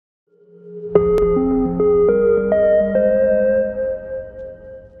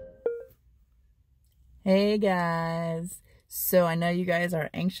Hey guys, so I know you guys are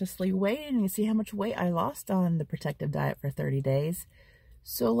anxiously waiting to see how much weight I lost on the protective diet for 30 days.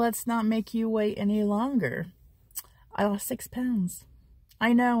 So let's not make you wait any longer. I lost 6 pounds.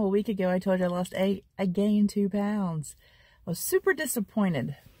 I know, a week ago I told you I lost 8. I gained 2 pounds. I was super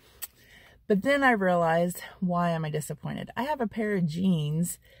disappointed. But then I realized, why am I disappointed? I have a pair of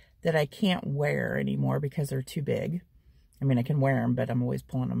jeans that I can't wear anymore because they're too big. I mean, I can wear them, but I'm always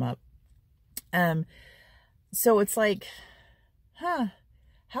pulling them up. So it's like, how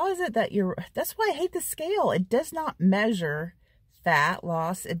is it that that's why I hate the scale. It does not measure fat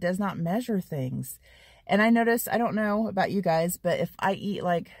loss. It does not measure things. And I notice, I don't know about you guys, but if I eat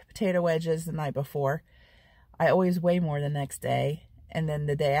like potato wedges the night before, I always weigh more the next day. And then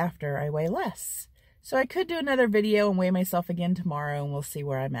the day after, I weigh less. So I could do another video and weigh myself again tomorrow and we'll see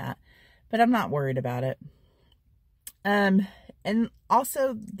where I'm at. But I'm not worried about it. And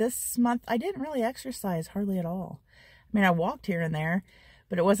also this month, I didn't really exercise hardly at all. I mean, I walked here and there,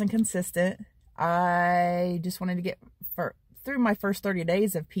 but it wasn't consistent. I just wanted to get through my first 30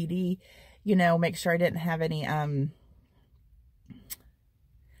 days of PD, you know, make sure I didn't have any, oh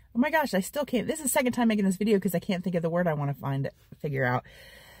my gosh, I still can't, this is the second time making this video because I can't think of the word I want to figure out.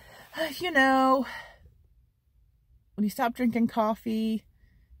 You know, when you stop drinking coffee,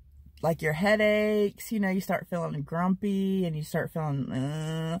 like your headaches, you know, you start feeling grumpy and you start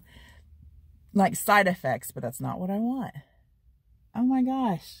feeling like side effects, but that's not what I want. Oh my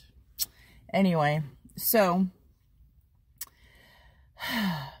gosh. Anyway, so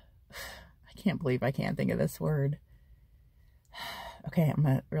I can't believe I can't think of this word. Okay, I'm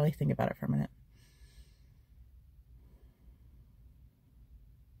gonna really think about it for a minute.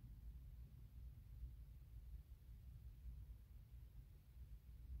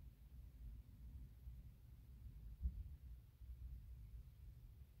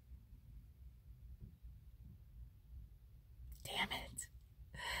 Damn it.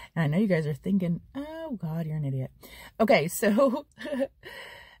 And I know you guys are thinking, oh God, you're an idiot. Okay, so,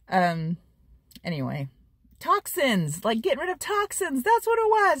 anyway, toxins, like getting rid of toxins. That's what it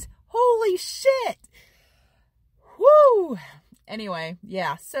was. Holy shit. Woo. Anyway,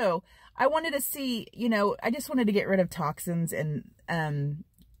 yeah, so I wanted to see, you know, I just wanted to get rid of toxins and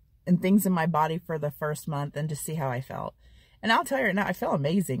things in my body for the first month and just see how I felt. And I'll tell you right now, I feel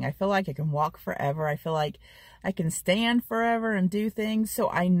amazing. I feel like I can walk forever. I feel like I can stand forever and do things. So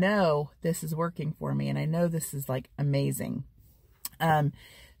I know this is working for me and I know this is like amazing.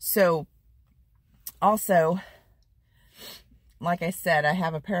 So also, like I said, I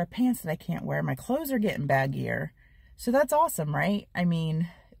have a pair of pants that I can't wear. My clothes are getting baggier. So that's awesome, right? I mean,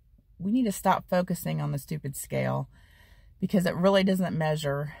 we need to stop focusing on the stupid scale because it really doesn't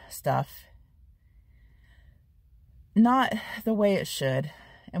measure stuff. Not the way it should.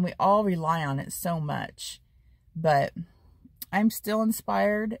 And we all rely on it so much. But I'm still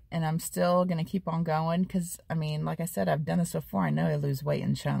inspired and I'm still going to keep on going because, I mean, like I said, I've done this before. I know I lose weight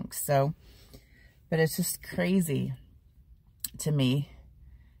in chunks. So, but it's just crazy to me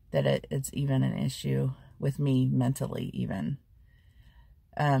that it's even an issue with me mentally even.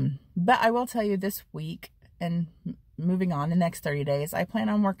 But I will tell you this week and moving on the next 30 days, I plan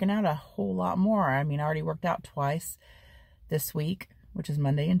on working out a whole lot more. I mean, I already worked out twice this week, which is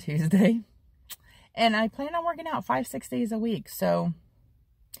Monday and Tuesday. And I plan on working out 5-6 days a week. So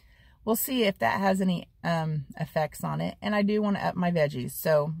we'll see if that has any effects on it. And I do want to up my veggies.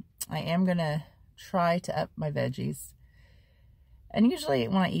 So I am going to try to up my veggies. And usually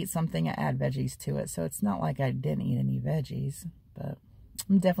when I eat something, I add veggies to it. So it's not like I didn't eat any veggies. But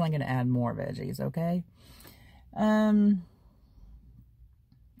I'm definitely going to add more veggies, okay? I'm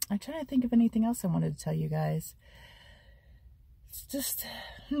trying to think of anything else I wanted to tell you guys. It's just,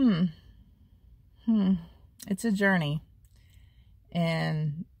 it's a journey.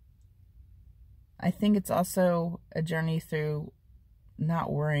 And I think it's also a journey through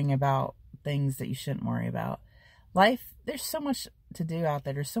not worrying about things that you shouldn't worry about. Life, there's so much to do out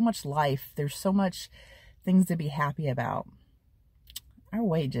there. There's so much life. There's so much things to be happy about. Our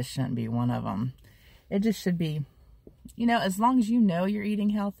weight just shouldn't be one of them. It just should be, you know, as long as you know you're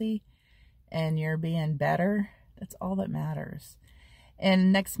eating healthy and you're being better, that's all that matters.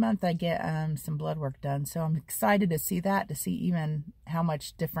 And next month I get some blood work done. So I'm excited to see that, to see even how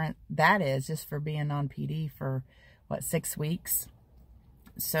much different that is just for being on PD for, what, 6 weeks.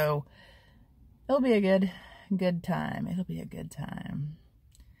 So it'll be a good time. It'll be a good time.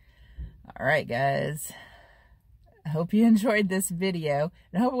 All right, guys. I hope you enjoyed this video.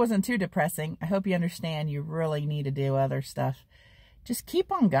 And I hope it wasn't too depressing. I hope you understand you really need to do other stuff. Just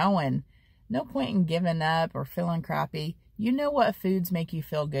keep on going. No point in giving up or feeling crappy. You know what foods make you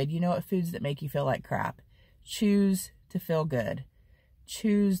feel good. You know what foods that make you feel like crap. Choose to feel good.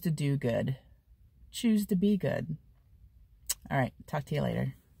 Choose to do good. Choose to be good. All right, talk to you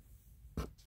later.